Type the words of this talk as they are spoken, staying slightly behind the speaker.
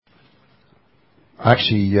I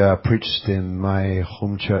actually preached in my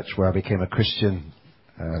home church where I became a Christian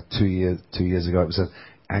 2 years ago. It was an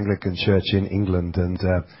Anglican church in England, and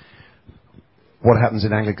what happens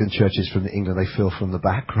in Anglican churches from England, they fill from the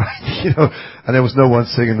back, right? And there was no one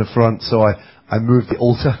sitting in the front, so I moved the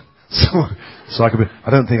altar, so I could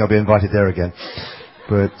I don't think I'll be invited there again.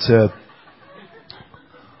 But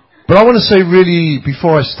I want to say really,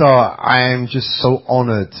 before I start, I am just so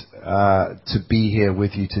honored to be here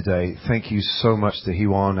with you today. Thank you so much to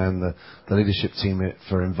Hiwan and the leadership team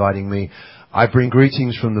for inviting me. I bring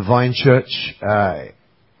greetings from the Vine Church.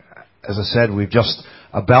 As I said, we've just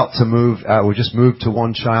about to move. We just moved to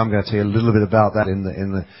Wan Chai. I'm going to tell you a little bit about that in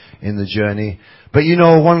the journey. But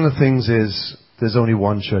one of the things is there's only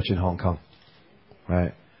one church in Hong Kong,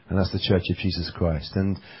 right? And that's the Church of Jesus Christ.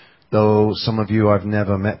 And though some of you I've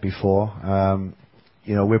never met before,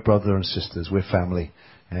 we're brother and sisters, we're family.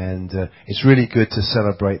 And it's really good to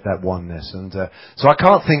celebrate that oneness. And so I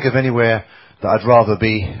can't think of anywhere that I'd rather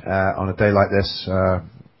be on a day like this,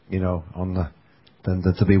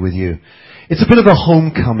 than to be with you. It's a bit of a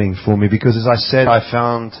homecoming for me because, as I said, I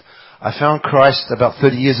found Christ about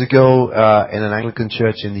 30 years ago in an Anglican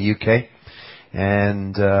church in the UK.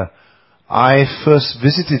 And I first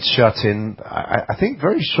visited Shut-in, I think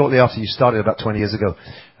very shortly after you started, about 20 years ago.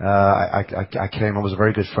 I came, I was a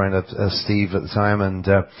very good friend of Steve at the time, and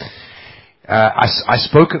I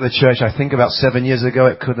spoke at the church, I think about 7 years ago.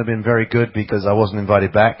 It couldn't have been very good because I wasn't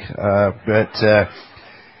invited back, but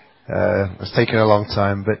it's taken a long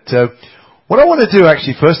time. But what I want to do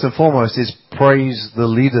actually, first and foremost, is praise the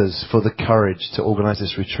leaders for the courage to organize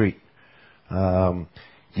this retreat.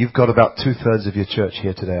 You've got about 2/3 of your church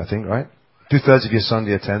here today, I think, right? 2/3 of your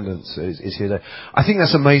Sunday attendance is here today. I think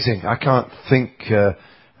that's amazing. I can't think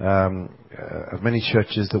of many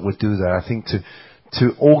churches that would do that. I think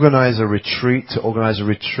to organize a retreat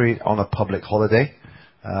on a public holiday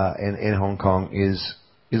in Hong Kong is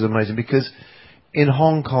amazing, because in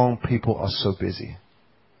Hong Kong people are so busy.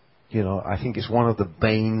 I think it's one of the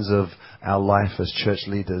banes of our life as church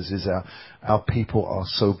leaders is our people are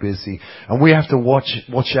so busy, and we have to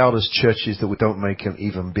watch out as churches that we don't make them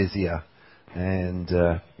even busier. And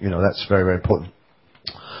that's very, very important.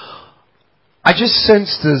 I just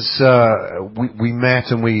sensed as we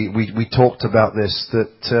met and we talked about this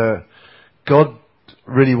that God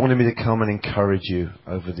really wanted me to come and encourage you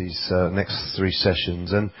over these next 3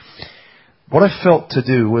 sessions. And what I felt to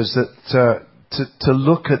do was that to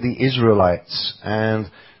look at the Israelites and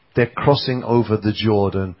their crossing over the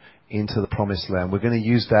Jordan into the Promised Land. We're going to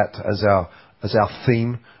use that as our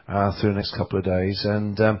theme through the next couple of days,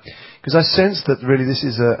 and because I sense that really this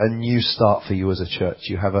is a new start for you as a church.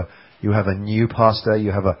 You have a new pastor,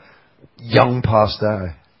 you have a young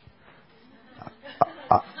pastor.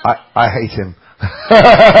 I hate him.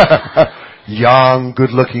 Young,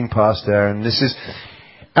 good-looking pastor, and this is.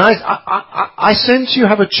 And I sense you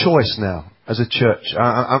have a choice now as a church.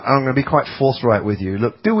 I'm going to be quite forthright with you.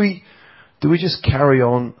 Look, do we just carry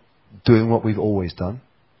on doing what we've always done?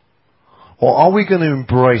 Or are we going to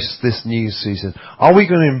embrace this new season? Are we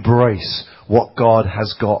going to embrace what God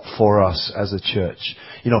has got for us as a church?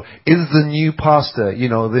 Is the new pastor,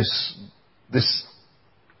 this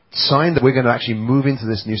sign that we're going to actually move into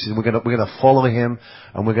this new season? We're going to follow him,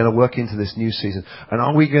 and we're going to work into this new season. And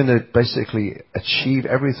are we going to basically achieve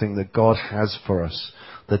everything that God has for us?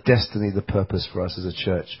 The destiny, the purpose for us as a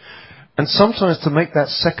church. And sometimes to make that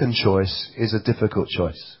second choice is a difficult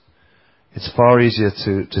choice. It's far easier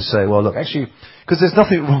to say, well, look, actually, because there's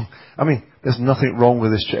nothing wrong. I mean, there's nothing wrong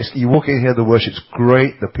with this church. You walk in here, the worship's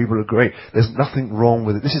great, the people are great. There's nothing wrong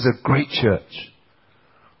with it. This is a great church.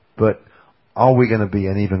 But are we going to be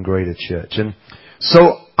an even greater church? And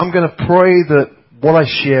so I'm going to pray that what I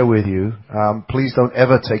share with you, please don't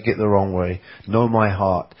ever take it the wrong way. Know my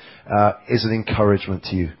heart, is an encouragement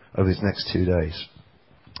to you over these next 2 days.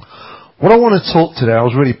 What I want to talk today, I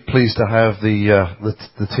was really pleased to have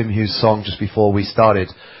the Tim Hughes song just before we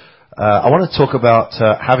started. I want to talk about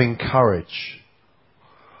having courage.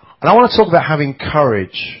 And I want to talk about having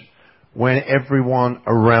courage when everyone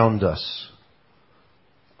around us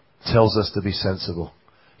tells us to be sensible.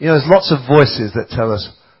 There's lots of voices that tell us,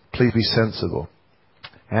 please be sensible.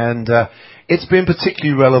 And it's been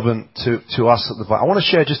particularly relevant to us at the Vine. I want to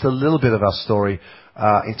share just a little bit of our story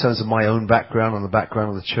in terms of my own background and the background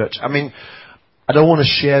of the church. I mean, I don't want to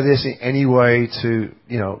share this in any way to,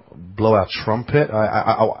 blow our trumpet.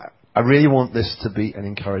 I really want this to be an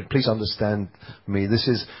encouragement. Please understand me. This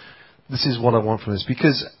is what I want from this,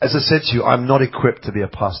 because, as I said to you, I'm not equipped to be a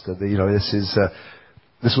pastor. This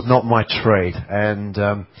was not my trade, and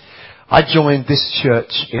I joined this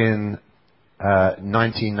church in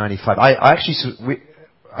 1995.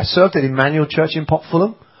 I served at Emmanuel Church in Port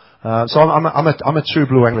Fulham. So I'm a true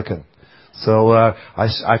blue Anglican. So I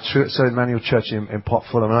served Emmanuel Church in Port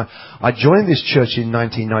Fulham. And I joined this church in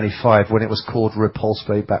 1995 when it was called Repulse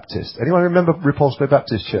Bay Baptist. Anyone remember Repulse Bay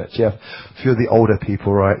Baptist Church? Yeah, a few of the older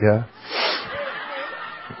people, right? Yeah.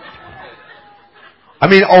 I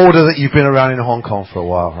mean, older that you've been around in Hong Kong for a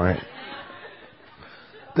while, right?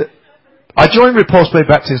 I joined Repulse Bay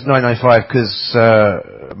Baptist in 1995 because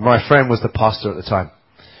my friend was the pastor at the time.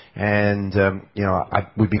 And,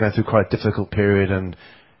 we'd been going through quite a difficult period, and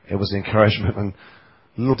it was encouragement. And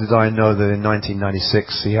little did I know that in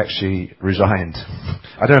 1996 he actually resigned.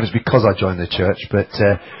 I don't know if it's because I joined the church, but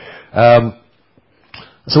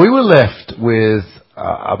so we were left with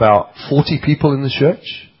about 40 people in the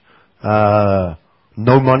church,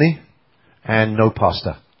 no money, and no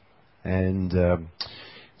pastor. And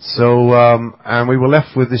and we were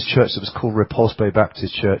left with this church that was called Repulse Bay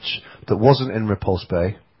Baptist Church, that wasn't in Repulse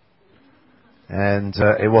Bay, and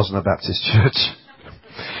it wasn't a Baptist church.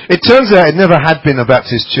 It turns out it never had been a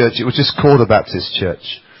Baptist church. It was just called a Baptist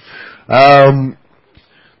church.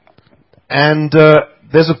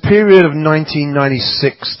 There's a period of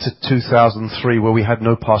 1996 to 2003 where we had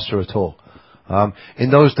no pastor at all. In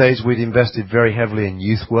those days, we'd invested very heavily in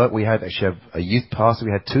youth work. We had actually a youth pastor.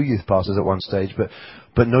 We had 2 youth pastors at one stage,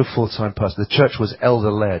 but no full-time pastor. The church was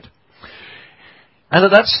elder-led. And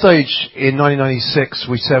at that stage, in 1996,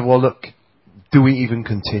 we said, well, look, do we even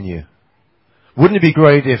continue? Wouldn't it be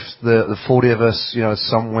great if the 40 of us,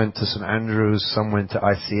 some went to St. Andrews, some went to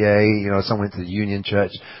ICA, some went to the Union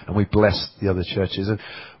Church, and we blessed the other churches. And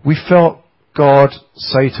we felt God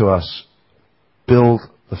say to us, build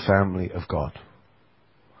the family of God.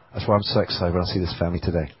 That's why I'm so excited when I see this family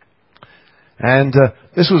today. And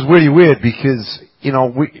this was really weird because,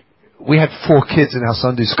 we had 4 kids in our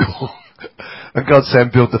Sunday school. And God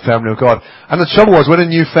said, build the family of God. And the trouble was, when a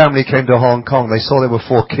new family came to Hong Kong, they saw there were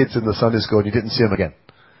 4 kids in the Sunday school and you didn't see them again.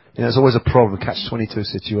 It's always a problem, a catch-22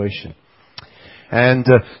 situation. And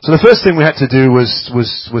so the first thing we had to do was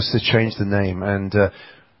to change the name. And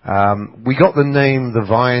we got the name The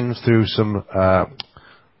Vine through some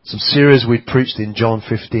series we'd preached in John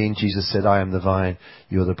 15. Jesus said, I am the vine,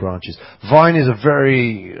 you are the branches. Vine is a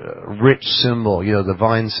very rich symbol. The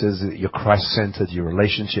vine says that you're Christ-centered, you're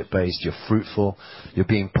relationship-based, you're fruitful, you're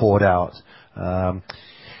being poured out.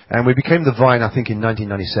 And we became the Vine, I think, in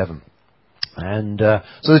 1997. And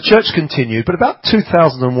so the church continued. But about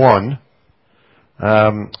 2001,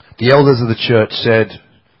 the elders of the church said,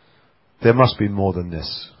 there must be more than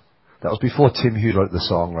this. That was before Tim Hughes wrote the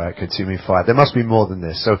song, right? Consuming Fire. There must be more than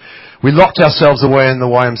this. So we locked ourselves away in the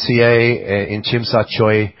YMCA in Chim Sa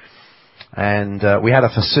Choi, and we had a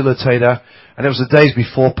facilitator. And it was the days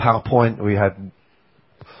before PowerPoint. We had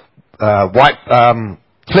white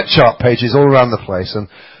flip chart pages all around the place, and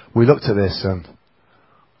we looked at this and,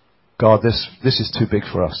 God, this is too big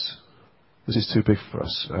for us. This is too big for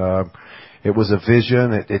us. It was a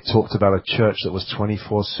vision. It talked about a church that was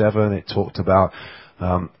 24/7. It talked about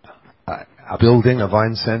a building, a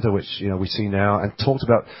Vine Center, which, we see now, and talked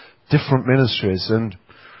about different ministries. And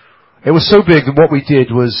it was so big that what we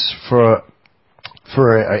did was for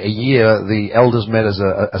a year, the elders met as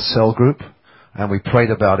a cell group, and we prayed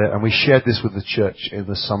about it, and we shared this with the church in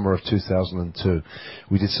the summer of 2002.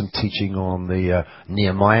 We did some teaching on the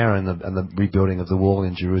Nehemiah and the rebuilding of the wall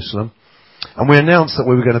in Jerusalem. And we announced that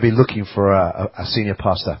we were going to be looking for a senior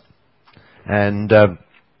pastor.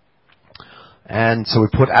 And so we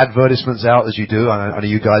put advertisements out, as you do. I know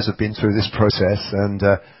you guys have been through this process. And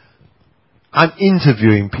I'm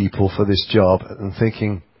interviewing people for this job and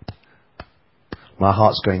thinking, my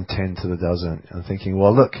heart's going 10 to the dozen. And thinking,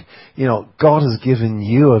 well, look, God has given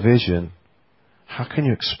you a vision. How can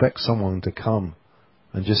you expect someone to come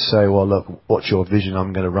and just say, well, look, what's your vision?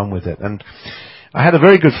 I'm going to run with it. And I had a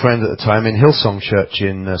very good friend at the time in Hillsong Church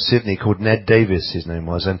in Sydney called Ned Davis, his name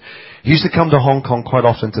was, and he used to come to Hong Kong quite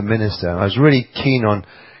often to minister. And I was really keen on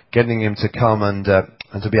getting him to come and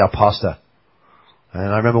to be our pastor.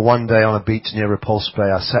 And I remember one day on a beach near Repulse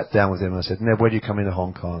Bay, I sat down with him and I said, Ned, where do you come into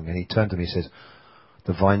Hong Kong? And he turned to me and said,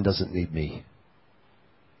 the Vine doesn't need me,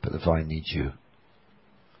 but the Vine needs you.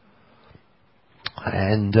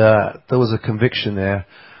 And there was a conviction there.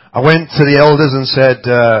 I went to the elders and said,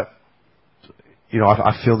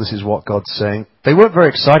 I feel this is what God's saying. They weren't very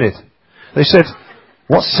excited. They said,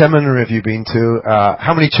 what seminary have you been to?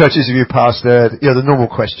 How many churches have you pastored? The normal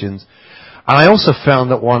questions. And I also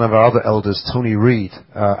found that one of our other elders, Tony Reed,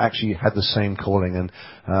 actually had the same calling. And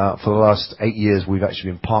for the last 8 years, we've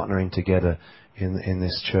actually been partnering together in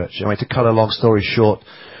this church. Anyway, to cut a long story short,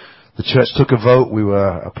 The church took a vote. We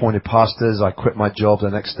were appointed pastors. I quit my job the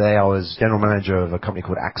next day. I was general manager of a company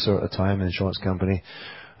called AXA at the time, an insurance company.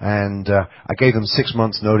 And I gave them 6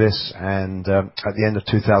 months notice, and at the end of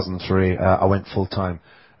 2003, I went full-time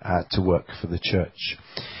to work for the church.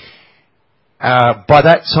 By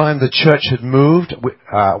that time, the church had moved.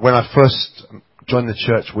 When I first joined the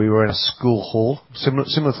church, we were in a school hall, similar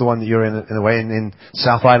to the one that you're in a way, in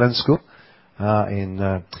South Island School.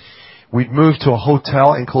 We'd moved to a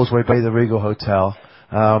hotel in Causeway Bay, the Regal Hotel.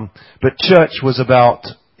 But church was about,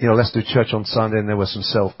 let's do church on Sunday, and there were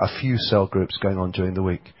a few cell groups going on during the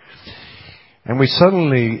week. And we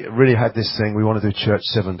suddenly really had this thing, we want to do church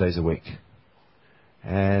 7 days a week.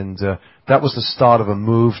 And that was the start of a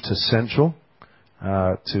move to Central,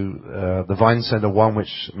 to the Vine Center 1,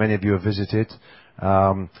 which many of you have visited,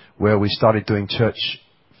 where we started doing church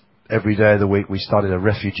every day of the week. We started a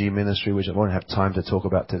refugee ministry, which I won't have time to talk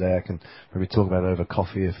about today. I can maybe talk about it over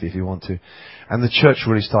coffee if you want to. And the church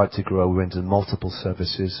really started to grow. We went to multiple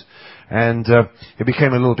services. And it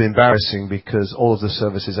became a little bit embarrassing because all of the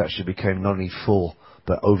services actually became not only full,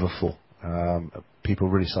 but overfull. People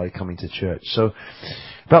really started coming to church. So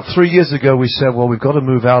about 3 years ago, we said, well, we've got to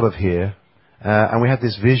move out of here. And we had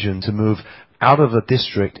this vision to move out of a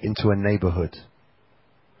district into a neighborhood.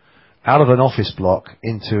 Out of an office block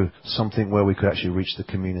into something where we could actually reach the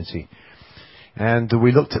community. And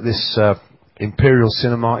we looked at this Imperial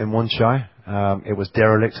Cinema in Wan Chai. It was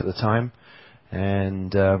derelict at the time.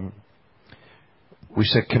 And we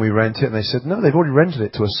said, can we rent it? And they said, no, they've already rented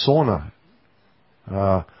it to a sauna.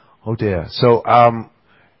 Oh dear. So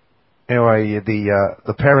anyway,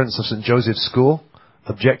 the parents of St. Joseph's School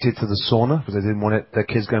objected to the sauna because they didn't want their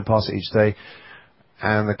kids going past it each day.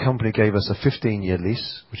 And the company gave us a 15-year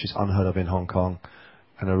lease, which is unheard of in Hong Kong,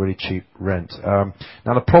 and a really cheap rent.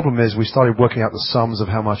 Now the problem is we started working out the sums of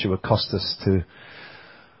how much it would cost us to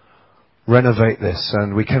renovate this,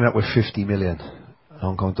 and we came up with 50 million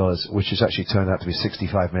Hong Kong dollars, which has actually turned out to be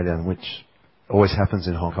 65 million, which always happens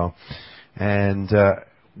in Hong Kong. And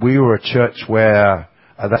we were a church where,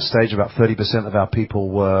 at that stage, about 30% of our people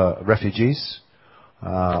were refugees.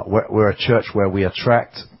 We're a church where we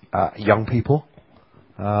attract young people.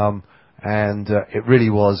 And it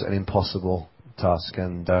really was an impossible task.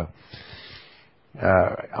 And I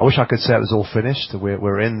wish I could say it was all finished.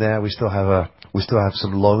 We're in there. We still have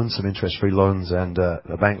some loans, some interest-free loans, and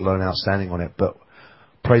a bank loan outstanding on it. But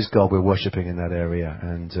praise God, we're worshiping in that area,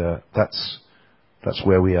 and that's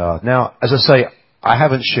where we are now. As I say, I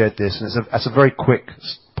haven't shared this, and it's a very quick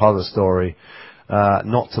part of the story,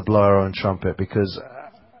 not to blow our own trumpet, because,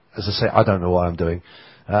 as I say, I don't know what I'm doing.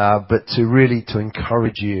 But to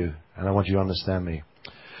encourage you, and I want you to understand me.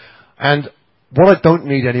 And what I don't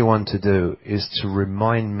need anyone to do is to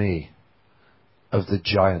remind me of the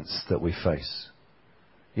giants that we face.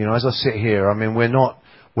 As I sit here, I mean, we're not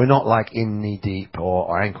like in knee deep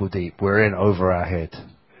or ankle deep. We're in over our head.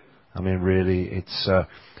 I mean, really, it's,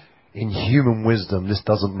 in human wisdom, this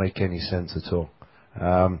doesn't make any sense at all.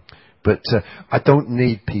 But I don't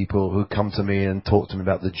need people who come to me and talk to me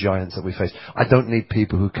about the giants that we face. I don't need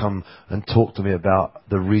people who come and talk to me about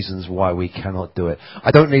the reasons why we cannot do it. I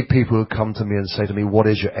don't need people who come to me and say to me, what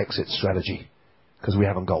is your exit strategy? Because we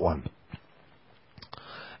haven't got one.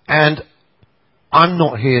 And I'm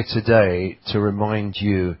not here today to remind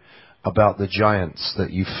you about the giants that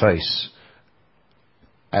you face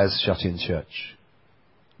as Shut-in Church.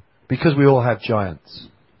 Because we all have giants.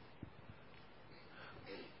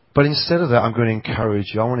 But instead of that, I'm going to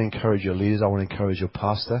encourage you. I want to encourage your leaders. I want to encourage your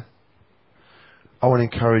pastor. I want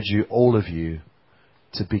to encourage you, all of you,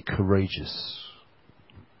 to be courageous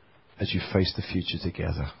as you face the future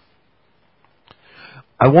together.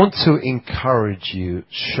 I want to encourage you,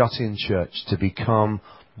 Shut-in Church, to become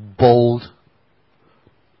bold,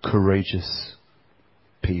 courageous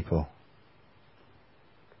people.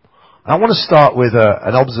 I want to start with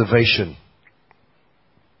an observation.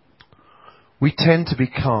 We tend to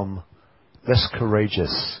become less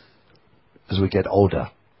courageous as we get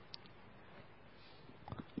older.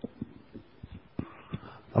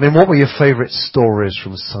 I mean, what were your favorite stories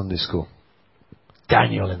from Sunday school?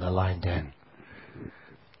 Daniel in the lion den.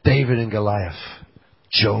 David and Goliath.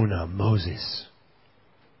 Jonah, Moses.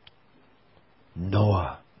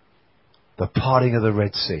 Noah. The parting of the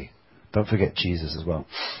Red Sea. Don't forget Jesus as well.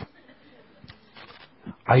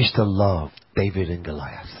 I used to love David and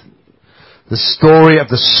Goliath. The story of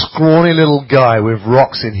the scrawny little guy with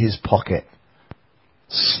rocks in his pocket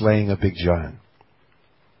slaying a big giant.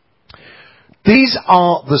 These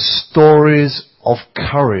are the stories of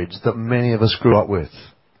courage that many of us grew up with.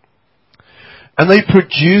 And they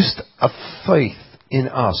produced a faith in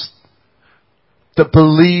us that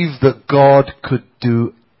believed that God could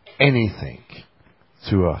do anything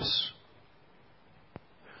through us.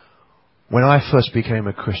 When I first became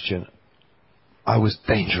a Christian, I was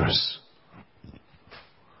dangerous.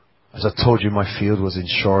 As I told you, my field was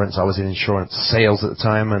insurance. I was in insurance sales at the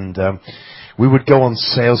time, and we would go on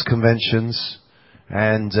sales conventions,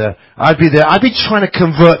 and I'd be there. I'd be trying to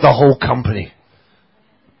convert the whole company.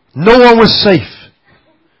 No one was safe.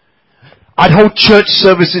 I'd hold church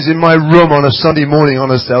services in my room on a Sunday morning on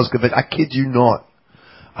a sales convention. I kid you not.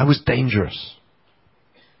 I was dangerous.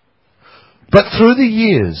 But through the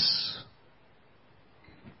years,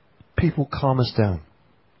 people calm us down.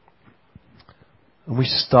 And we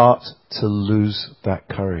start to lose that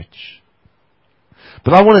courage.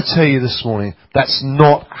 But I want to tell you this morning, that's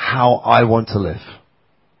not how I want to live.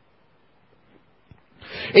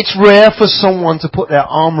 It's rare for someone to put their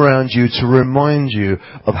arm around you to remind you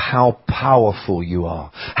of how powerful you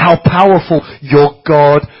are. How powerful your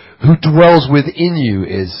God who dwells within you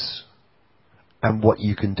is. And what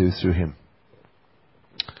you can do through Him.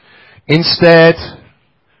 Instead,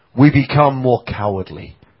 we become more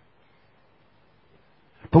cowardly.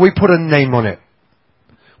 But we put a name on it.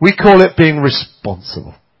 We call it being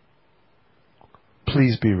responsible.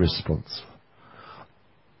 Please be responsible.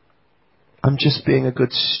 I'm just being a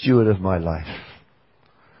good steward of my life.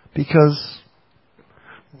 Because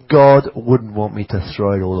God wouldn't want me to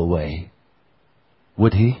throw it all away.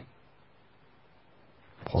 Would He?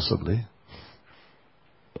 Possibly.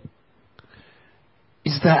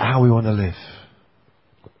 Is that how we want to live?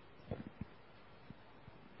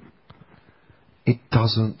 It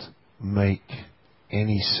doesn't make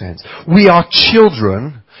any sense. We are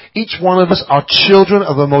children. Each one of us are children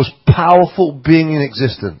of the most powerful being in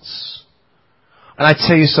existence. And I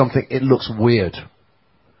tell you something, it looks weird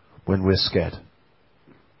when we're scared.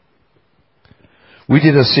 We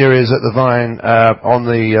did a series at the Vine on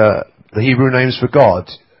the Hebrew names for God.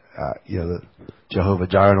 The Jehovah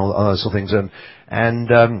Jireh and all those sort of things.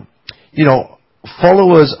 And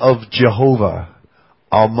followers of Jehovah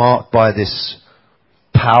are marked by this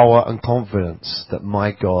power and confidence that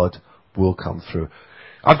my God will come through.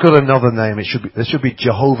 I've got another name. There should be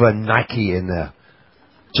Jehovah Nike in there.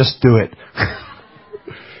 Just do it.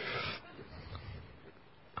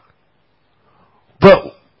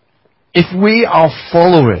 But if we are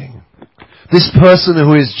following this person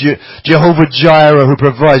who is Jehovah Jireh, who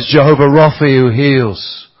provides, Jehovah Rapha, who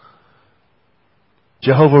heals,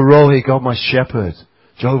 Jehovah Rohi, God my shepherd,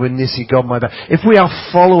 Jehovah Nissi, God my banner. If we are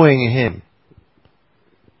following Him,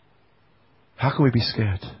 how can we be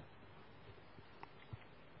scared?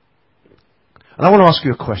 And I want to ask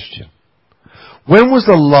you a question. When was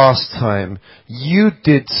the last time you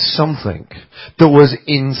did something that was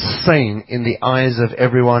insane in the eyes of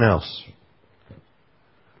everyone else,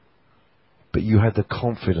 but you had the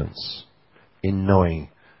confidence in knowing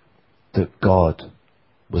that God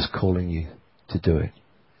was calling you to do it?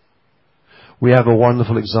 We have a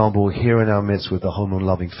wonderful example here in our midst with the Home of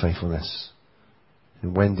Loving Faithfulness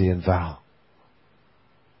in Wendy and Val.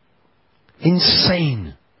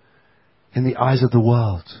 Insane in the eyes of the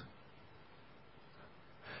world.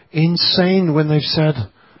 Insane when they've said,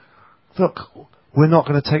 look, we're not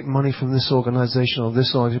going to take money from this organization or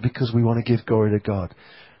this organization because we want to give glory to God.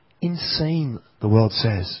 Insane, the world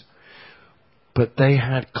says. But they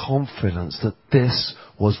had confidence that this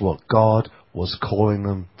was what God was calling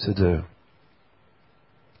them to do.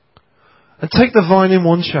 And take the Vine in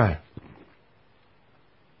Wanchai.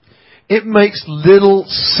 It makes little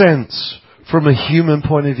sense from a human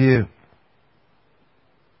point of view.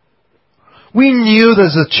 We knew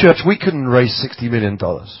as a church we couldn't raise $60 million.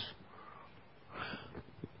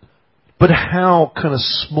 But how can a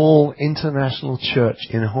small international church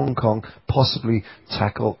in Hong Kong possibly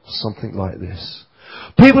tackle something like this?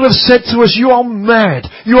 People have said to us, you are mad,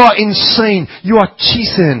 you are insane, you are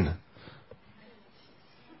cheating.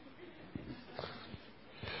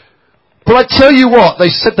 But I tell you what, they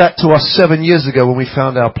said that to us 7 years ago when we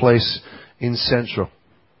found our place in Central.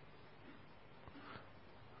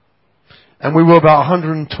 And we were about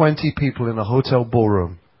 120 people in a hotel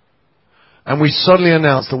ballroom. And we suddenly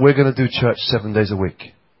announced that we're going to do church 7 days a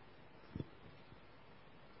week.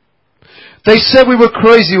 They said we were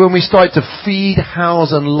crazy when we started to feed,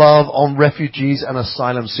 house and love on refugees and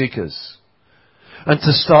asylum seekers. And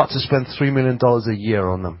to start to spend $3 million a year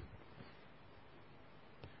on them.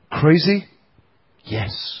 Crazy?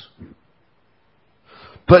 Yes.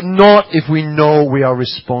 But not if we know we are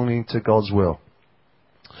responding to God's will.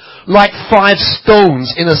 Like 5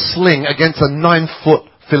 stones in a sling against a 9-foot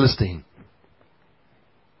Philistine.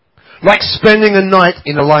 Like spending a night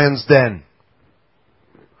in a lion's den.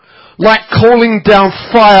 like calling down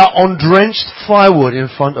fire on drenched firewood in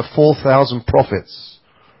front of 4,000 prophets,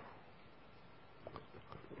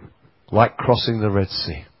 like crossing the Red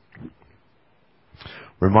Sea.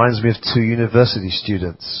 Reminds me of two university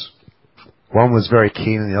students. One was very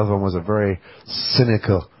keen and the other one was a very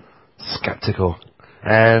cynical, skeptical.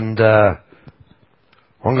 And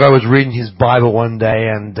one guy was reading his Bible one day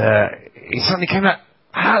and he suddenly came out,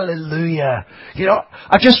 hallelujah. You know,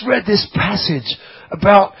 I just read this passage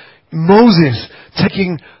about Moses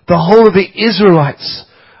taking the whole of the Israelites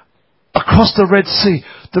across the Red Sea.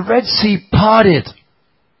 The Red Sea parted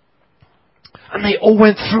and they all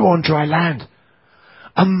went through on dry land.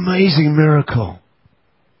 Amazing miracle.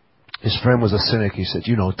 His friend was a cynic. He said,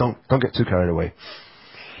 don't get too carried away.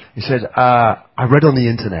 He said, I read on the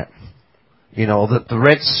internet, that the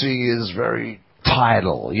Red Sea is very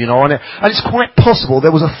tidal, and it's quite possible.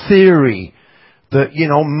 There was a theory that,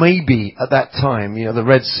 maybe at that time, the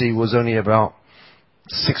Red Sea was only about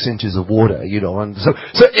 6 inches of water, and so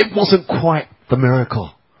it wasn't quite the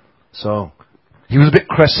miracle. So he was a bit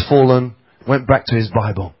crestfallen, went back to his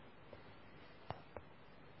Bible.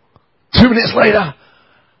 2 minutes later,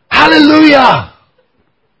 hallelujah!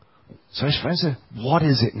 So his friend said, what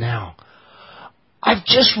is it now? I've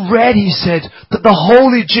just read, he said, that the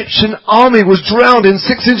whole Egyptian army was drowned in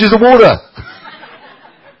 6 inches of water.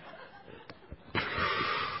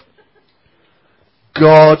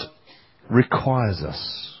 God requires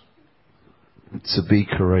us to be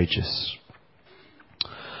courageous.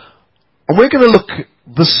 And we're going to look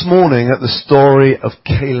this morning at the story of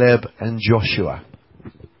Caleb and Joshua.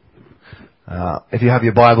 If you have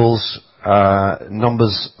your Bibles,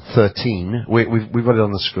 Numbers 13, we've got it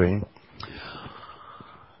on the screen.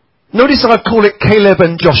 Notice I've called it Caleb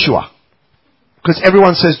and Joshua, because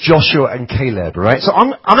everyone says Joshua and Caleb, right? So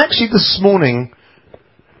I'm actually this morning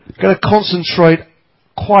going to concentrate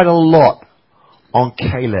quite a lot on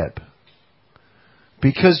Caleb,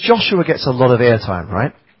 because Joshua gets a lot of airtime,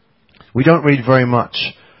 right? We don't read very much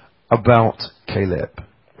about Caleb.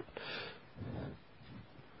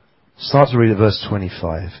 Start to read at verse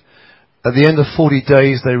 25. At the end of 40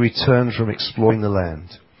 days they returned from exploring the land.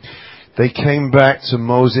 They came back to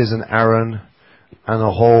Moses and Aaron and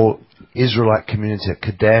the whole Israelite community at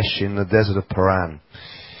Kadesh in the desert of Paran.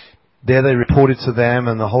 There they reported to them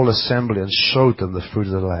and the whole assembly and showed them the fruit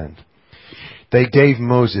of the land. They gave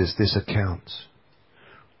Moses this account.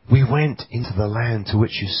 We went into the land to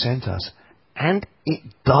which you sent us, and it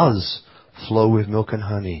does flow with milk and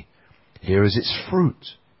honey. Here is its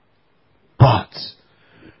fruit. But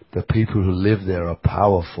the people who live there are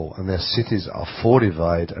powerful, and their cities are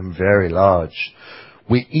fortified and very large.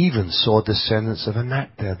 We even saw descendants of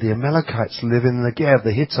Anak there. The Amalekites live in the Negev,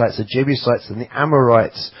 the Hittites, the Jebusites, and the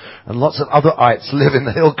Amorites, and lots of other ites live in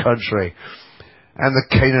the hill country. And the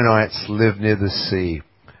Canaanites live near the sea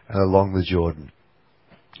and along the Jordan.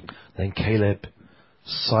 Then Caleb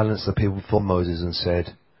silenced the people before Moses and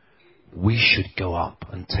said, we should go up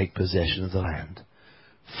and take possession of the land,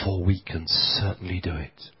 for we can certainly do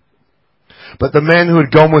it. But the men who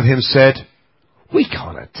had gone with him said, we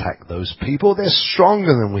can't attack those people. They're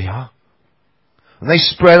stronger than we are. And they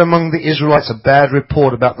spread among the Israelites a bad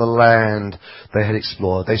report about the land they had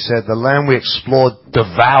explored. They said, the land we explored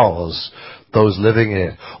devours those living in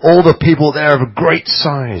it. All the people there are of great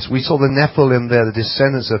size. We saw the Nephilim there, the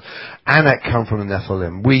descendants of Anak come from the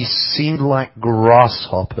Nephilim. We seemed like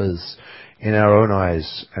grasshoppers in our own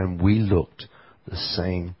eyes, and we looked the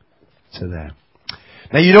same to them.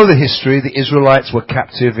 Now you know the history. The Israelites were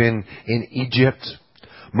captive in Egypt.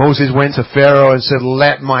 Moses went to Pharaoh and said,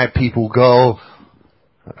 let my people go.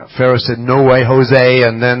 Pharaoh said, no way, Jose.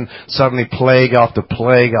 And then suddenly plague after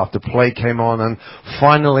plague after plague came on. And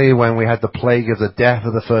finally, when we had the plague of the death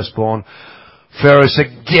of the firstborn, Pharaoh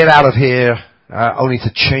said, get out of here, only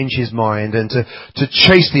to change his mind and to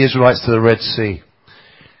chase the Israelites to the Red Sea.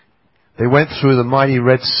 They went through the mighty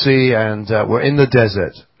Red Sea and were in the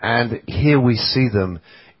desert. And here we see them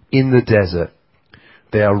in the desert.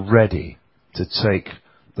 They are ready to take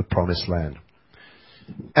the promised land.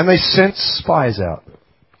 And they sent spies out.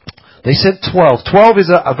 They sent 12. 12 is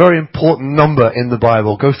a very important number in the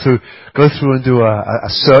Bible. Go through and do a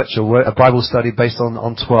search or a Bible study based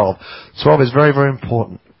on 12. 12 is very, very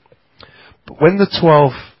important. But when the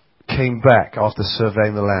 12 came back after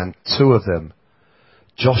surveying the land, 2 of them,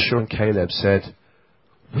 Joshua and Caleb, said,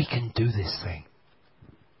 we can do this thing.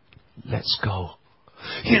 Let's go.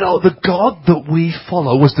 You know, the God that we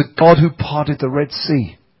follow was the God who parted the Red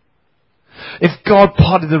Sea. If God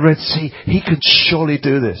parted the Red Sea, He could surely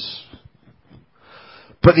do this.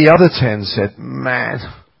 But the other 10 said, man,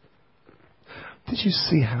 did you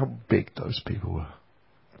see how big those people were?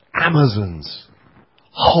 Amazons,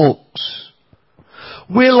 Hulks.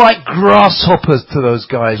 We're like grasshoppers to those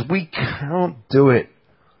guys. We can't do it.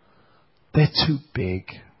 They're too big.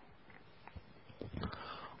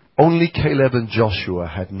 Only Caleb and Joshua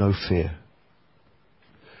had no fear.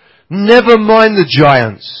 Never mind the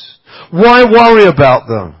giants. Why worry about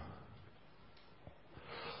them?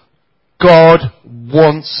 God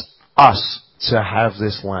wants us to have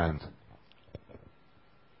this land.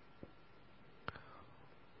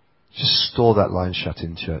 Just store that line shut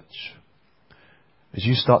in church. As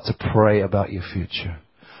you start to pray about your future,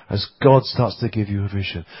 as God starts to give you a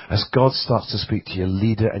vision, as God starts to speak to your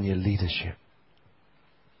leader and your leadership,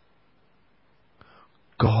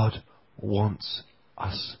 God wants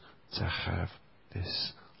us to have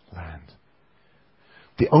this land.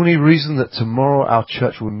 The only reason that tomorrow our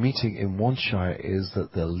church will be meeting in Wanshire is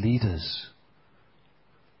that the leaders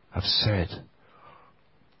have said,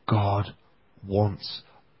 God wants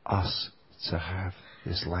us to have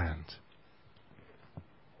this land.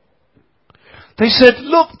 They said,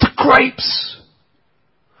 look, the grapes.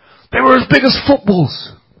 They were as big as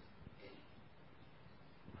footballs.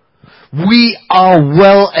 We are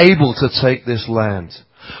well able to take this land.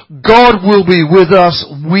 God will be with us.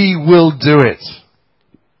 We will do it.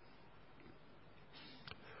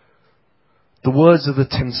 The words of the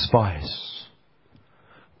 10 spies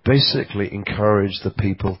basically encourage the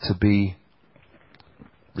people to be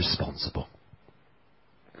responsible,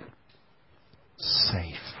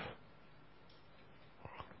 safe.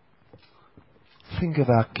 Think of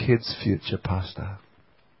our kids' future, Pastor.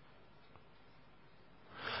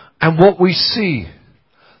 And what we see,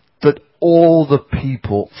 that all the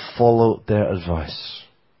people follow their advice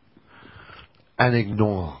and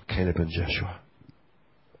ignore Caleb and Joshua.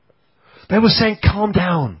 They were saying, calm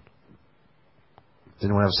down. Did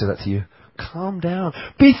anyone ever say that to you? Calm down.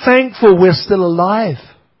 Be thankful we're still alive.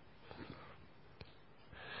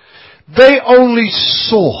 They only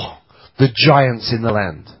saw the giants in the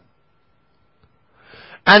land.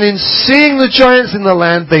 And in seeing the giants in the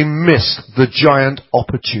land, they missed the giant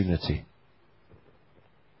opportunity.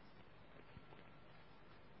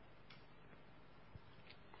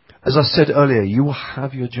 As I said earlier, you will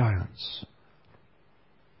have your giants.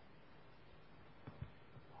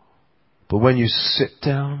 But when you sit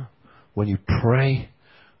down, when you pray,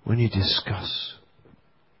 when you discuss,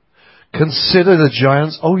 consider the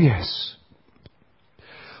giants, oh yes.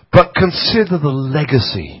 But consider the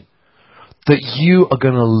legacy that you are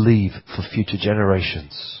going to leave for future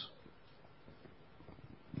generations.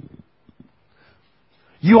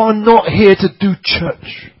 You are not here to do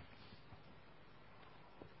church.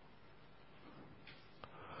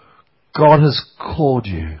 God has called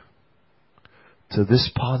you to this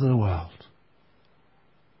part of the world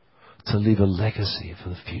to leave a legacy for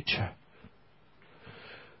the future,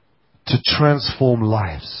 to transform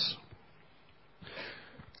lives.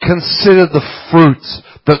 Consider the fruit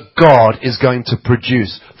that God is going to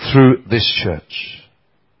produce through this church.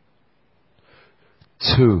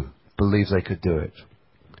 2 believed they could do it.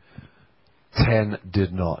 10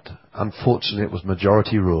 did not. Unfortunately, it was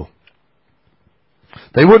majority rule.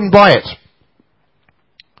 They wouldn't buy it.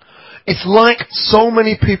 It's like so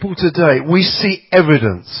many people today. We see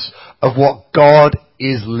evidence of what God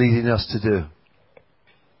is leading us to do,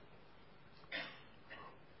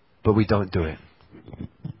 but we don't do it.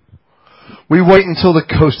 We wait until the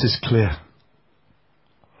coast is clear.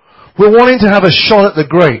 We're wanting to have a shot at the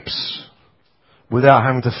grapes without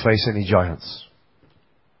having to face any giants.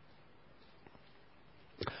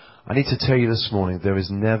 I need to tell you this morning, there is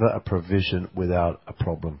never a provision without a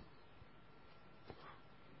problem.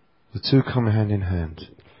 The two come hand in hand.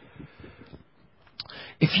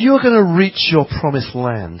 If you're going to reach your promised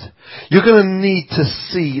land, you're going to need to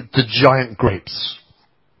see the giant grapes,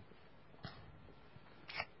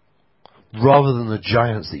 rather than the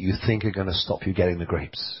giants that you think are going to stop you getting the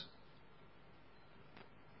grapes.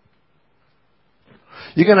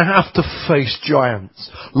 You're going to have to face giants.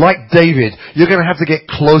 Like David, you're going to have to get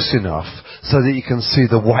close enough so that you can see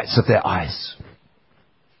the whites of their eyes.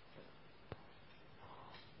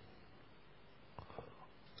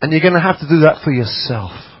 And you're going to have to do that for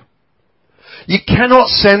yourself. You cannot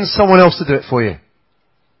send someone else to do it for you.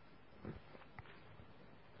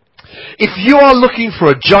 If you are looking for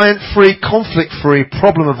a giant-free, conflict-free,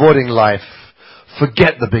 problem-avoiding life,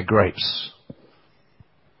 forget the big grapes.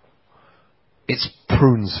 It's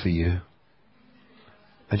prunes for you.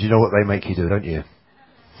 And you know what they make you do, don't you?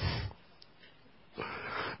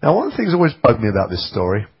 Now, one of the things that always bugged me about this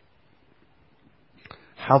story,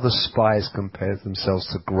 how the spies compared themselves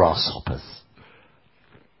to grasshoppers.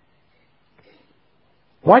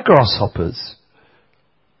 Why grasshoppers?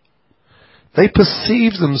 They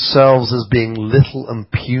perceived themselves as being little and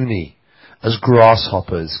puny, as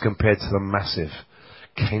grasshoppers compared to the massive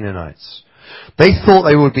Canaanites. They thought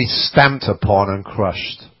they would be stamped upon and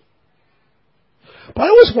crushed. But I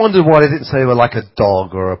always wondered why they didn't say they were like a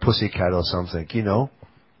dog or a pussycat or something, you know.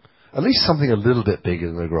 At least something a little bit bigger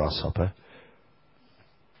than a grasshopper.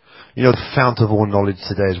 You know, the fount of all knowledge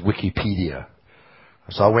today is Wikipedia.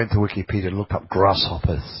 So I went to Wikipedia and looked up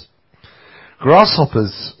grasshoppers.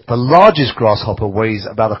 Grasshoppers, the largest grasshopper weighs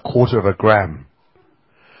about 1/4 of a gram.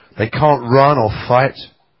 They can't run or fight.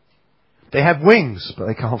 They have wings, but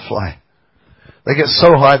they can't fly. They get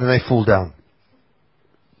so high that they fall down.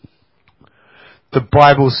 The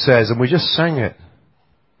Bible says, and we just sang it,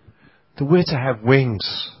 that we're to have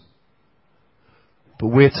wings, but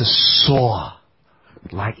we're to soar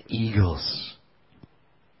like eagles.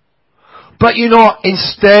 But you know what?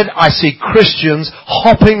 Instead, I see Christians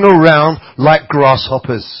hopping around like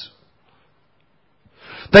grasshoppers.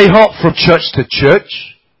 They hop from church to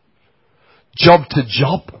church, job to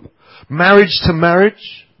job, marriage to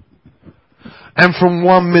marriage, and from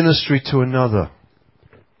one ministry to another.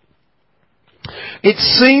 It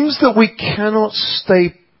seems that we cannot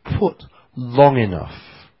stay put long enough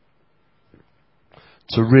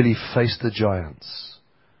to really face the giants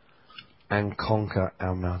and conquer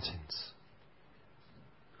our mountains.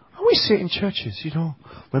 And we see it in churches, you know.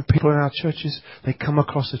 When people in our churches, they come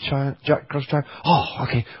across a giant, oh,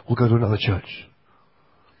 okay, we'll go to another church.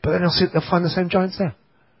 But then they'll find the same giants there.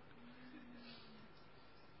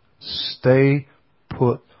 Stay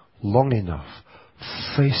put long enough.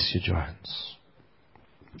 Face your giants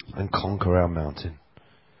and conquer our mountain.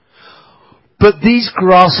 But these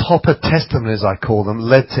grasshopper testimonies, I call them,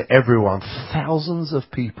 led to everyone, thousands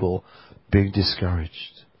of people being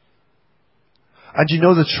discouraged. And you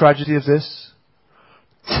know the tragedy of this?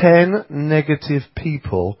 10 negative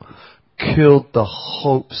people killed the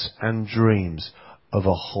hopes and dreams of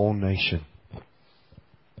a whole nation.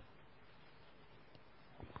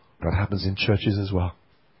 That happens in churches as well.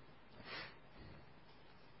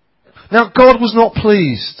 Now, God was not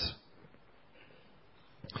pleased.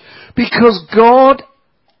 Because God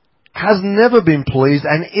has never been pleased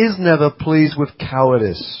and is never pleased with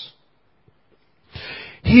cowardice.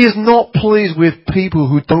 He is not pleased with people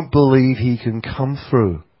who don't believe He can come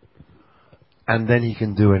through and then He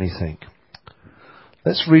can do anything.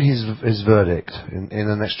 Let's read His verdict in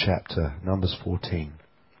the next chapter, Numbers 14.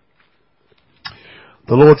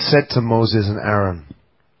 The Lord said to Moses and Aaron,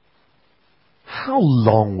 "How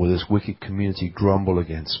long will this wicked community grumble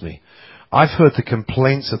against me? I've heard the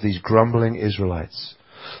complaints of these grumbling Israelites.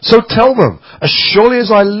 So tell them, as surely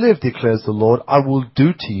as I live, declares the Lord, I will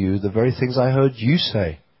do to you the very things I heard you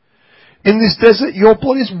say. In this desert your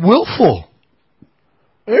blood is willful.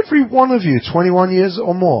 Every one of you, 21 years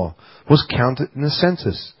or more, was counted in the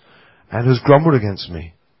census and has grumbled against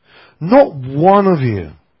me. Not one of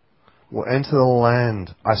you will enter the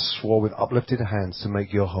land I swore with uplifted hands to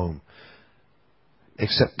make your home,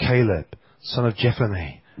 except Caleb, son of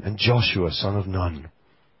Jephunneh, and Joshua, son of Nun.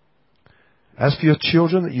 As for your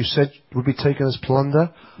children that you said would be taken as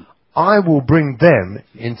plunder, I will bring them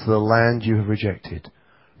into the land you have rejected.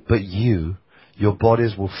 But you, your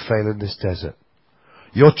bodies will fail in this desert.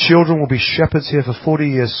 Your children will be shepherds here for 40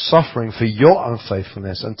 years, suffering for your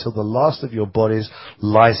unfaithfulness until the last of your bodies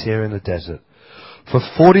lies here in the desert. For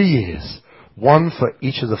 40 years, one for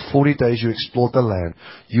each of the 40 days you explored the land,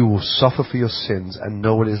 you will suffer for your sins and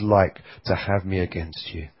know what it is like to have me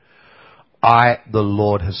against you. I, the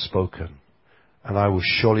Lord, have spoken, and I will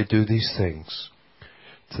surely do these things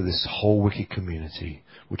to this whole wicked community,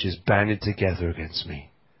 which is banded together against me.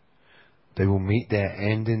 They will meet their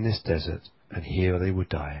end in this desert, and here they will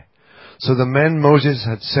die." So the men Moses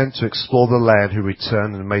had sent to explore the land who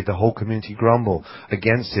returned and made the whole community grumble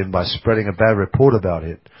against him by spreading a bad report about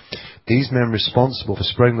it. These men responsible for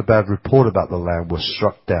spreading the bad report about the land were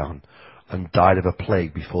struck down and died of a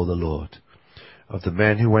plague before the Lord. Of the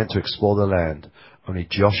men who went to explore the land, only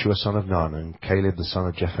Joshua son of Nun and Caleb the son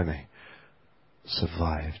of Jephunneh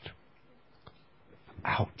survived.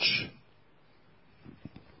 Ouch.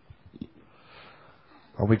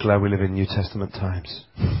 Are we glad we live in New Testament times?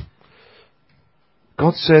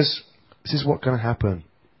 God says, this is what's going to happen.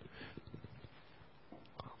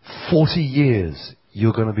 40 years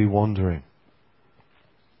you're going to be wandering.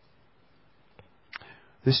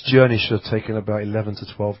 This journey should have taken about 11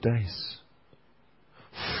 to 12 days.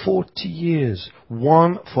 40 years.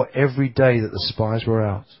 One for every day that the spies were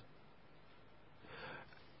out.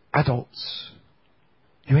 Adults,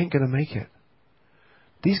 you ain't going to make it.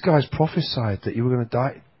 These guys prophesied that you were going to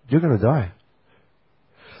die. You're going to die.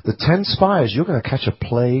 The 10 spies, you're going to catch a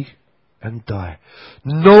plague and die.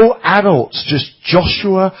 No adults, just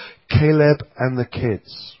Joshua, Caleb, and the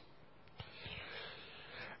kids.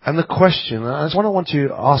 And the question, and that's what I want you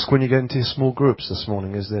to ask when you get into your small groups this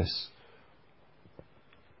morning, is this.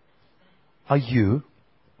 Are you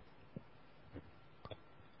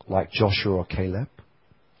like Joshua or Caleb?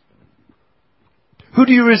 Who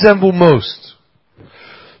do you resemble most?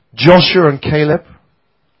 Joshua and Caleb?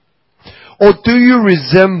 Or do you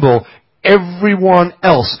resemble everyone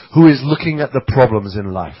else who is looking at the problems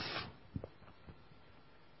in life?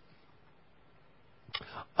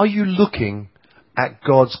 Are you looking at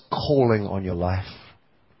God's calling on your life?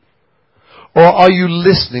 Or are you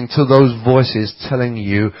listening to those voices telling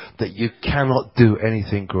you that you cannot do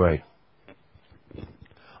anything great?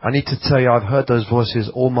 I need to tell you, I've heard those voices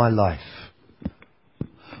all my life.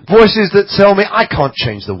 Voices that tell me I can't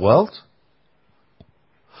change the world.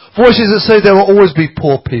 Voices that say there will always be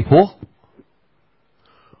poor people.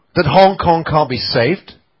 That Hong Kong can't be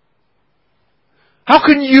saved. How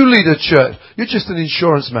can you lead a church? You're just an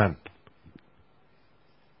insurance man.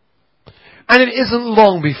 And it isn't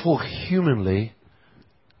long before humanly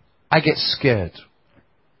I get scared.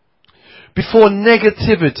 Before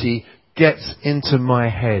negativity gets into my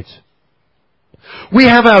head. We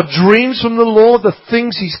have our dreams from the Lord, the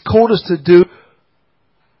things He's called us to do,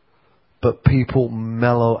 but people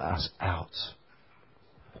mellow us out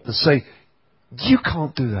and say, you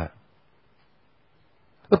can't do that.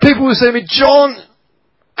 The people who say to me, John,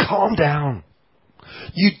 calm down.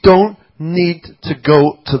 You don't need to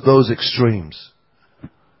go to those extremes.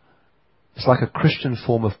 It's like a Christian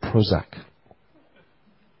form of Prozac.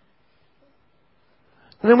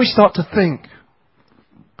 And then we start to think,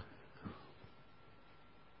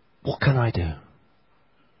 what can I do?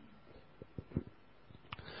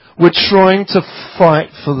 We're trying to fight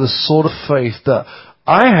for the sort of faith that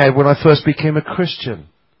I had when I first became a Christian.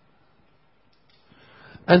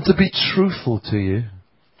 And to be truthful to you,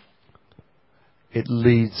 it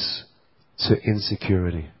leads to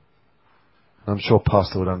insecurity. I'm sure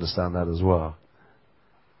Pastor would understand that as well.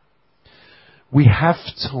 We have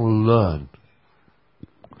to learn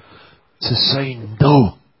to say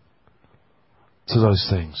no to those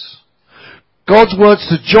things. God's words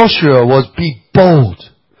to Joshua was, be bold,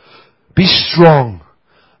 be strong,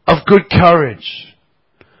 of good courage.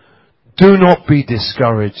 Do not be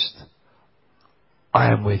discouraged.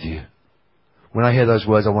 I am with you. When I hear those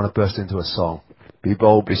words, I want to burst into a song. Be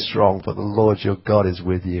bold, be strong, for the Lord your God is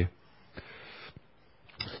with you.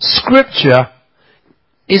 Scripture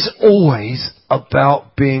is always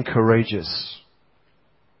about being courageous.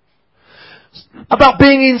 About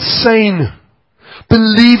being insane.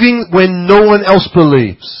 Believing when no one else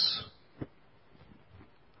believes.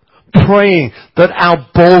 Praying that our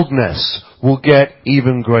boldness will get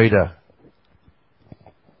even greater.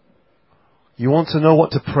 You want to know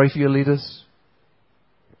what to pray for your leaders?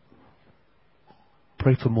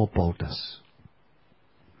 Pray for more boldness.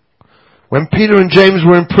 When Peter and James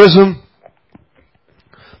were in prison,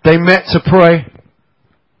 they met to pray.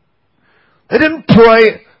 They didn't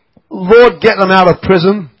pray, Lord, get them out of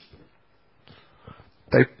prison.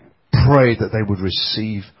 They prayed that they would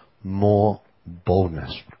receive more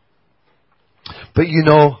boldness. But you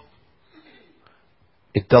know,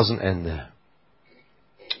 it doesn't end there.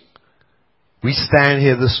 We stand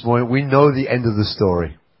here this morning, we know the end of the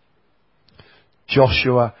story.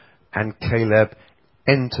 Joshua and Caleb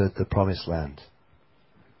entered the promised land.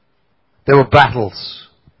 There were battles,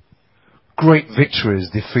 great victories,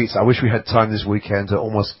 defeats. I wish we had time this weekend to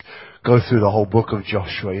almost go through the whole book of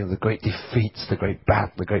Joshua, the great defeats, the great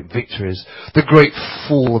battle, the great victories, the great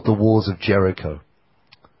fall of the walls of Jericho.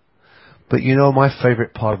 But you know, my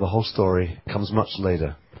favorite part of the whole story comes much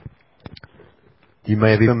later. You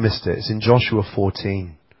may have even missed it. It's in Joshua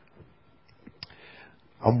 14.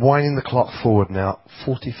 I'm winding the clock forward now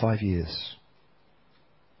 45 years.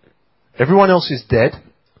 Everyone else is dead,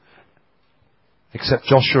 except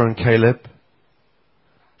Joshua and Caleb,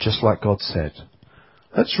 just like God said.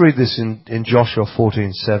 Let's read this in Joshua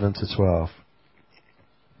 14:7-12.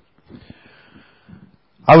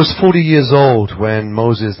 I was 40 years old when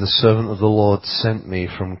Moses, the servant of the Lord, sent me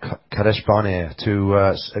from Kadesh Barnea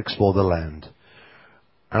to explore the land.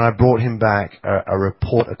 And I brought him back a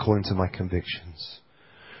report according to my convictions.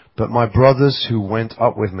 But my brothers who went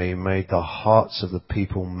up with me made the hearts of the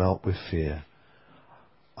people melt with fear.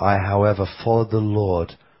 I, however, followed the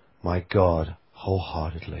Lord, my God,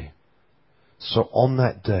 wholeheartedly. So on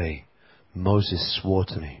that day, Moses swore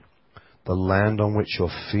to me, the land on which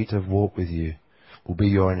your feet have walked with you will be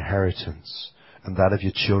your inheritance and that of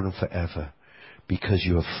your children forever, because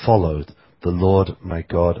you have followed the Lord, my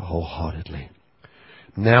God, wholeheartedly.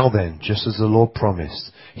 Now then, just as the Lord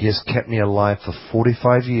promised, he has kept me alive for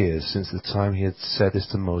 45 years since the time he had said this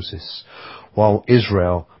to Moses, while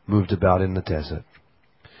Israel moved about in the desert.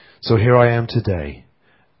 So here I am today,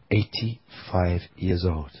 85 years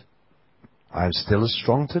old. I am still as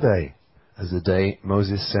strong today as the day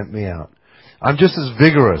Moses sent me out. I'm just as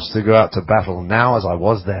vigorous to go out to battle now as I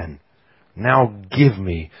was then. Now give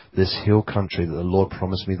me this hill country that the Lord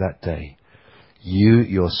promised me that day. You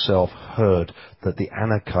yourself heard that the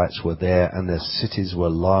Anakites were there and their cities were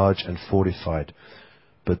large and fortified.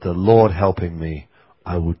 But the Lord helping me,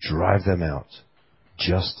 I will drive them out,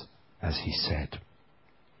 just as he said.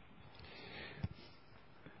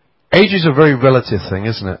 Age is a very relative thing,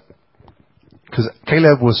 isn't it? Because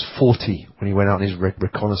Caleb was 40 when he went out on his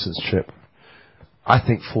reconnaissance trip. I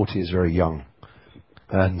think 40 is very young.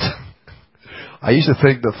 And I used to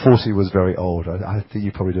think that 40 was very old. I think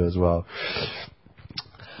you probably do as well.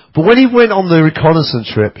 But when he went on the reconnaissance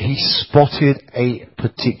trip, he spotted a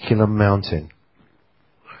particular mountain.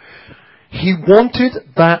 He wanted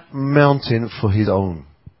that mountain for his own.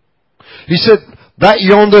 He said, that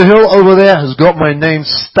yonder hill over there has got my name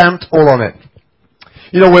stamped all on it.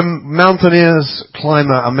 You know, when mountaineers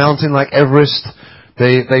climb a mountain like Everest,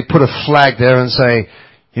 they put a flag there and say,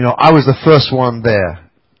 you know, I was the first one there.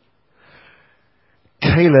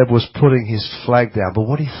 Caleb was putting his flag down, but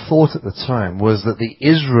what he thought at the time was that the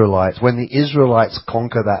Israelites, when the Israelites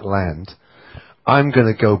conquer that land, I'm going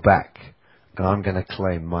to go back and I'm going to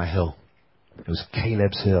claim my hill. It was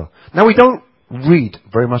Caleb's hill. Now we don't read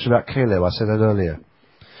very much about Caleb, I said that earlier.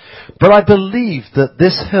 But I believe that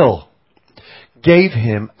this hill gave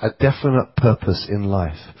him a definite purpose in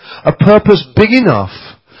life. A purpose big enough,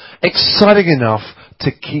 exciting enough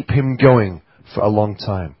to keep him going for a long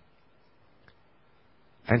time.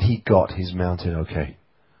 And he got his mountain okay.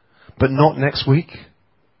 But not next week.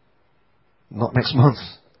 Not next month.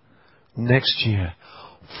 Next year.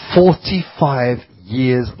 45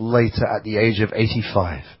 years later at the age of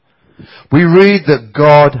 85. We read that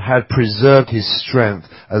God had preserved his strength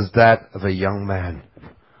as that of a young man.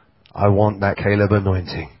 I want that Caleb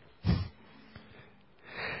anointing.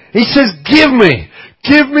 He says, give me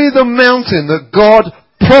the mountain that God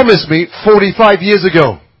promised me 45 years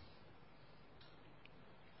ago.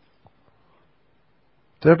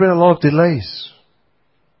 There have been a lot of delays.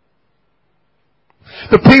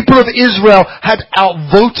 The people of Israel had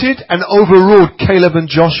outvoted and overruled Caleb and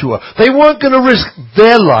Joshua. They weren't going to risk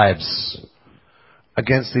their lives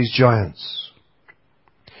against these giants.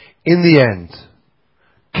 In the end,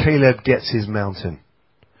 Caleb gets his mountain.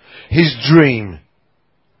 His dream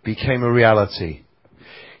became a reality.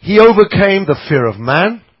 He overcame the fear of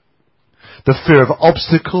man, the fear of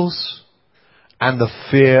obstacles, and the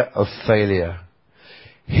fear of failure.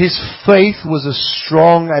 His faith was as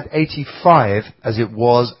strong at 85 as it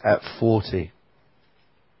was at 40.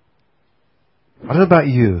 I don't know about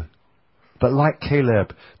you, but like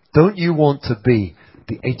Caleb, don't you want to be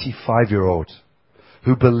the 85-year-old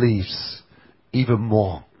who believes even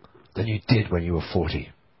more than you did when you were 40?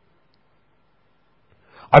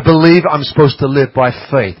 I believe I'm supposed to live by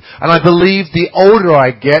faith. And I believe the older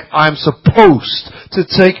I get, I'm supposed to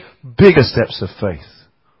take bigger steps of faith.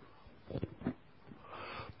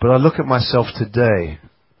 But I look at myself today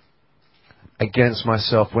against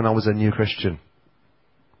myself when I was a new Christian.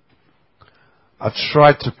 I've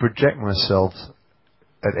tried to project myself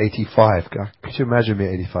at 85. Could you imagine me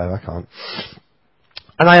at 85? I can't.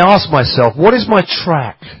 And I ask myself, what is my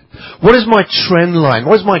track? What is my trend line?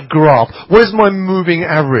 What is my graph? What is my moving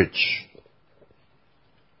average?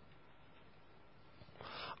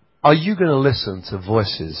 Are you going to listen to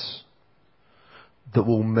voices that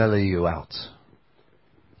will mellow you out?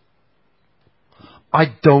 I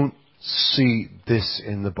don't see this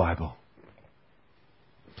in the Bible.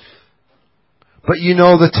 But you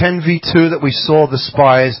know, the 10v2 that we saw, the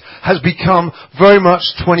spies, has become very much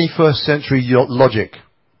 21st century logic.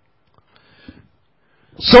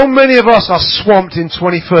 So many of us are swamped in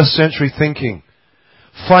 21st century thinking.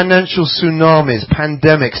 Financial tsunamis,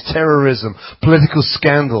 pandemics, terrorism, political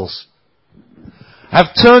scandals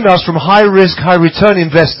have turned us from high risk, high return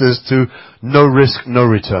investors to no risk, no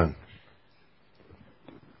return.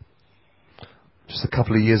 Just a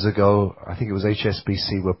couple of years ago, I think it was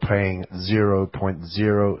HSBC were paying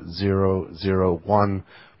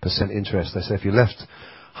 0.0001% interest. They said if you left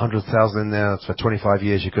 100,000 in there for 25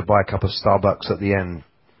 years, you could buy a cup of Starbucks at the end.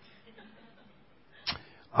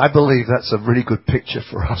 I believe that's a really good picture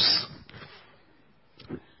for us.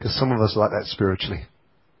 Because some of us like that spiritually.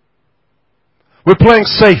 We're playing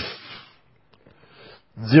safe.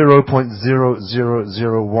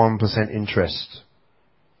 0.0001% interest.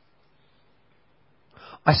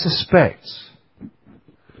 I suspect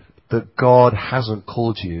that God hasn't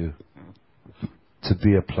called you to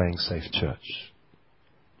be a playing safe church.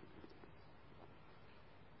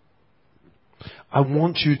 I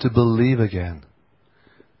want you to believe again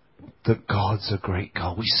that God's a great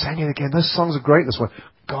God. We sang it again. Those songs are great this morning.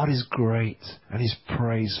 God is great, and His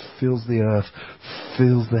praise fills the earth,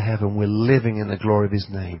 fills the heaven. We're living in the glory of His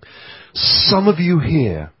name. Some of you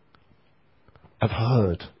here have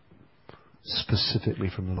heard specifically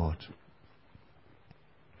from the Lord.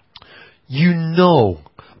 You know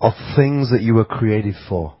of things that you were created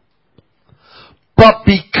for. But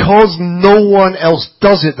because no one else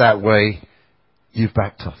does it that way, you've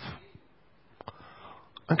backed off.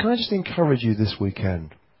 And can I just encourage you this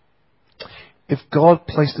weekend? If God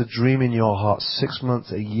placed a dream in your heart 6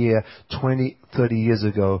 months, a year, 20, 30 years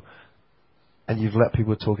ago, and you've let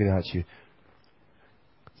people talk it out to you,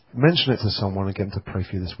 mention it to someone and get them to pray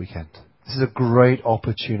for you this weekend. This is a great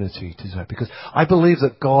opportunity to do that, because I believe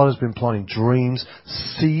that God has been planting dreams,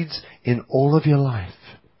 seeds in all of your life,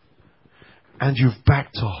 and you've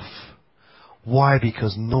backed off. Why?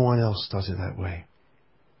 Because no one else does it that way.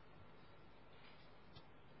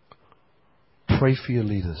 Pray for your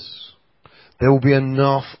leaders. There will be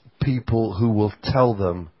enough people who will tell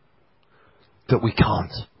them that we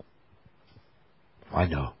can't. I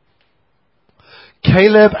know.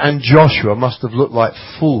 Caleb and Joshua must have looked like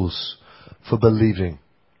fools for believing.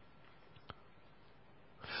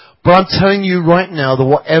 But I'm telling you right now that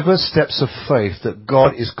whatever steps of faith that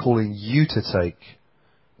God is calling you to take,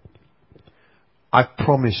 I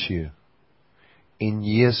promise you, in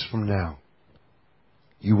years from now,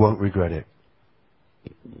 you won't regret it.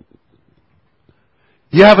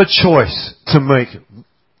 You have a choice to make,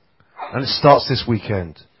 and it starts this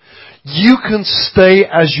weekend. You can stay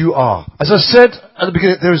as you are. As I said at the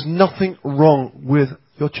beginning, there is nothing wrong with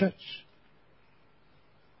your church.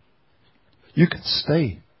 You can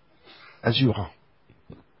stay as you are.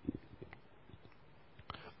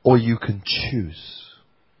 Or you can choose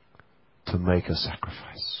to make a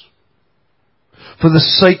sacrifice. For the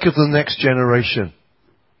sake of the next generation.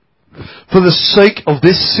 For the sake of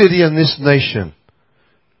this city and this nation.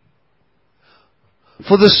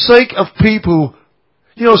 For the sake of people,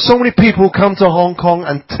 you know, so many people come to Hong Kong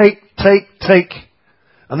and take,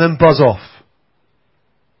 and then buzz off.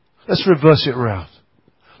 Let's reverse it around.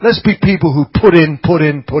 Let's be people who put in.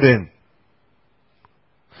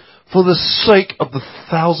 For the sake of the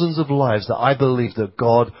thousands of lives that I believe that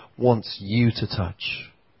God wants you to touch.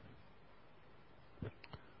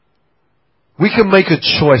 We can make a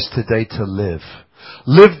choice today to live.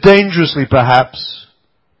 Live dangerously perhaps.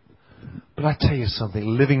 But I tell you something,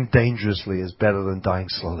 living dangerously is better than dying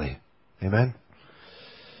slowly. Amen?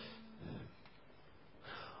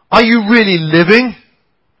 Are you really living?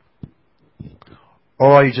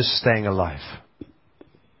 Or are you just staying alive?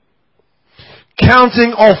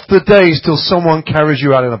 Counting off the days till someone carries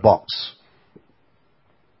you out in a box.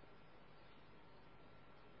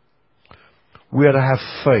 We are to have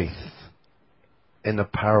faith in the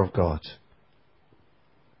power of God.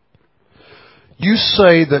 You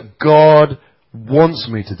say that God wants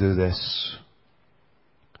me to do this.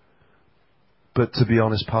 But to be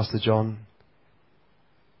honest, Pastor John,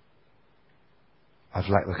 I've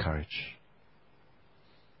lacked the courage.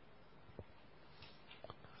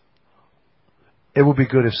 It would be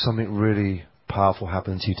good if something really powerful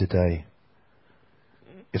happened to you today.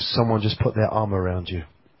 If someone just put their arm around you.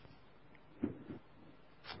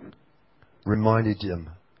 Reminded them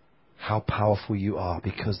how powerful you are,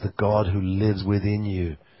 because the God who lives within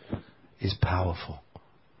you is powerful.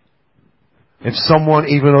 If someone,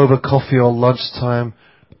 even over coffee or lunchtime,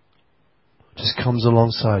 just comes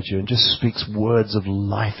alongside you and just speaks words of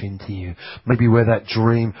life into you, maybe where that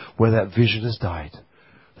dream, where that vision has died,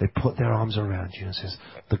 they put their arms around you and says,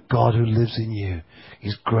 the God who lives in you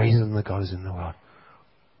is greater than the God who's in the world.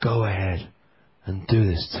 Go ahead and do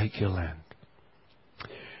this. Take your land.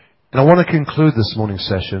 And I want to conclude this morning's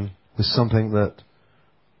session with something that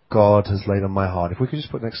God has laid on my heart. If we could just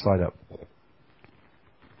put the next slide up.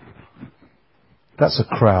 That's a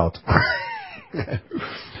crowd.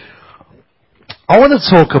 I want to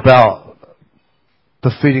talk about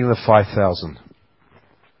the feeding of the 5,000.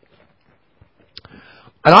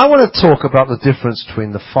 And I want to talk about the difference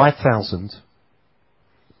between the 5,000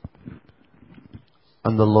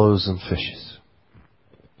 and the loaves and fishes.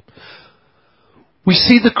 We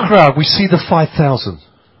see the crowd, we see the 5,000.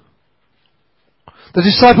 The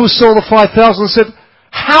disciples saw the 5,000 and said,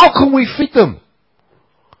 how can we feed them?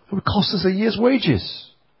 It would cost us a year's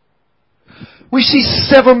wages. We see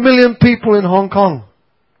 7 million people in Hong Kong.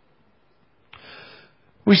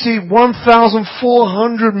 We see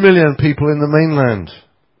 1,400 million people in the mainland.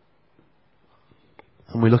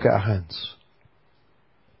 And we look at our hands.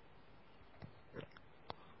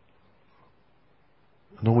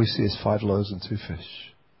 And all we see is 5 loaves and 2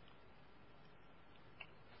 fish.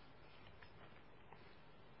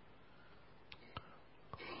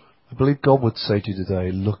 I believe God would say to you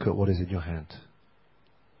today, look at what is in your hand.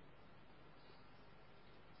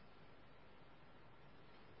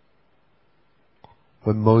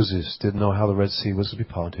 When Moses didn't know how the Red Sea was to be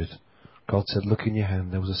parted, God said, look in your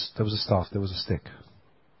hand. There was a staff, there was a stick.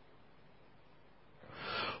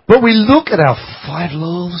 But we look at our 5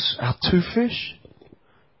 loaves, our 2 fish.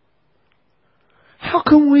 How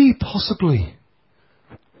can we possibly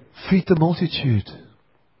feed the multitude?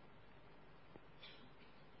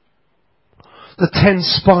 The 10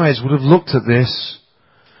 spies would have looked at this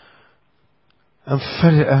and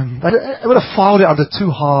fed it, they would have filed it under too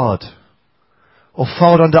hard. Or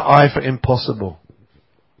filed under I for impossible.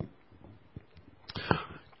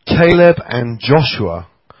 Caleb and Joshua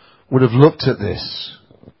would have looked at this.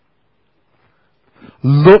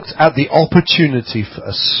 Looked at the opportunity for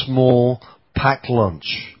a small packed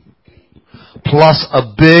lunch. Plus a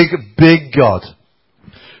big, big God.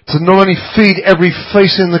 To not only feed every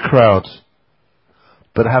face in the crowd,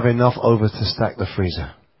 but have enough over to stack the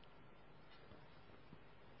freezer.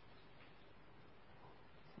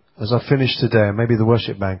 As I finish today, maybe the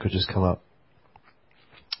worship band could just come up.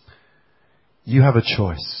 You have a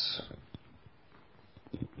choice.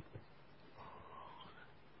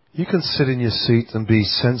 You can sit in your seat and be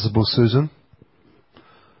sensible Susan,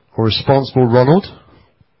 or responsible Ronald,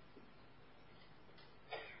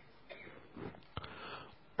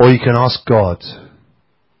 or you can ask God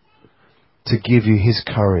to give you His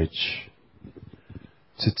courage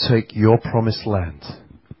to take your promised land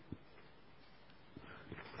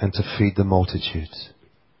and to feed the multitudes.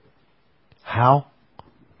 How?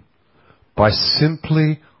 By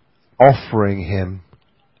simply offering Him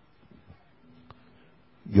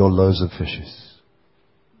your loaves and fishes.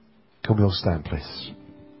 Can we all stand, please?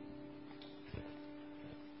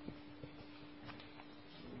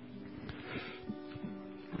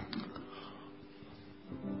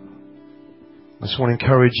 I just want to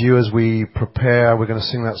encourage you as we prepare. We're going to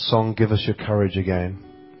sing that song, Give Us Your Courage, again.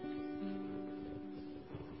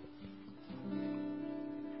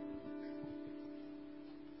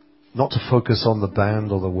 Not to focus on the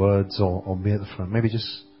band or the words or me at the front. Maybe just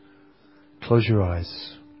close your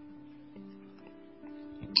eyes.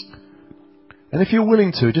 And if you're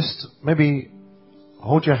willing to, just maybe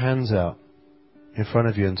hold your hands out in front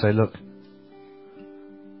of you and say, look,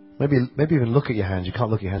 maybe even look at your hands. You can't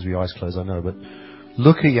look at your hands with your eyes closed, I know, but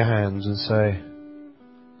look at your hands and say,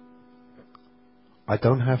 I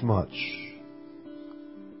don't have much,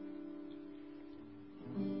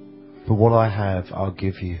 but what I have, I'll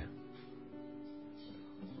give you.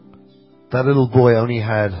 That little boy only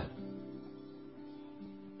had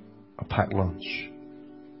a packed lunch.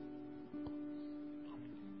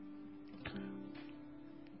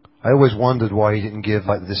 I always wondered why he didn't give,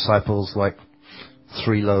 like the disciples, like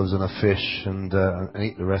 3 loaves and a fish and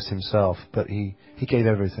eat the rest himself. But he gave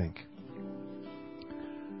everything.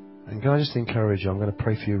 And can I just encourage you, I'm going to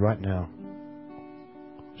pray for you right now,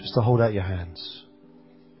 just to hold out your hands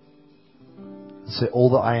and say,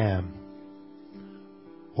 all that I am,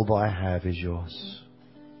 all that I have is yours.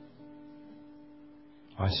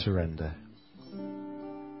 I surrender.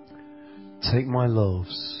 Take my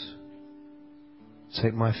loaves.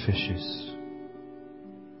 Take my fishes.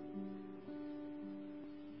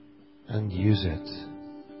 And use it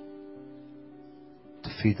to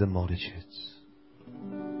feed the multitudes.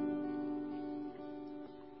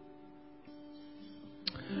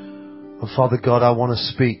 And Father God, I want to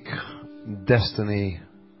speak destiny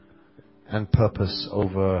and purpose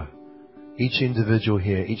over each individual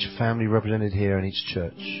here, each family represented here, and each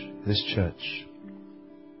church, this church.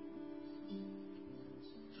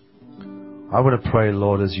 I want to pray,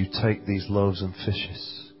 Lord, as you take these loaves and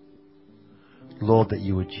fishes, Lord, that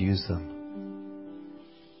you would use them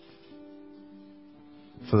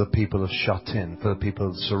for the people of Shatin, for the people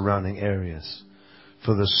of the surrounding areas,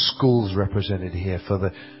 for the schools represented here, for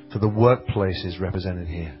the workplaces represented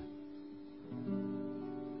here.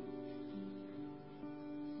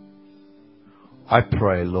 I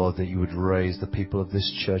pray, Lord, that you would raise the people of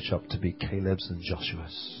this church up to be Caleb's and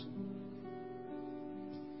Joshua's.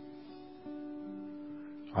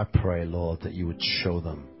 I pray, Lord, that you would show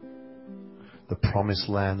them the promised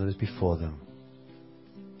land that is before them,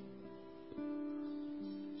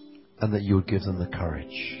 and that you would give them the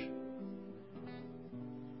courage,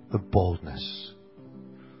 the boldness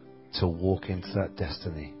to walk into that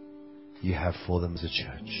destiny you have for them as a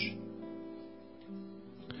church.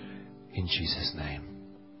 In Jesus' name.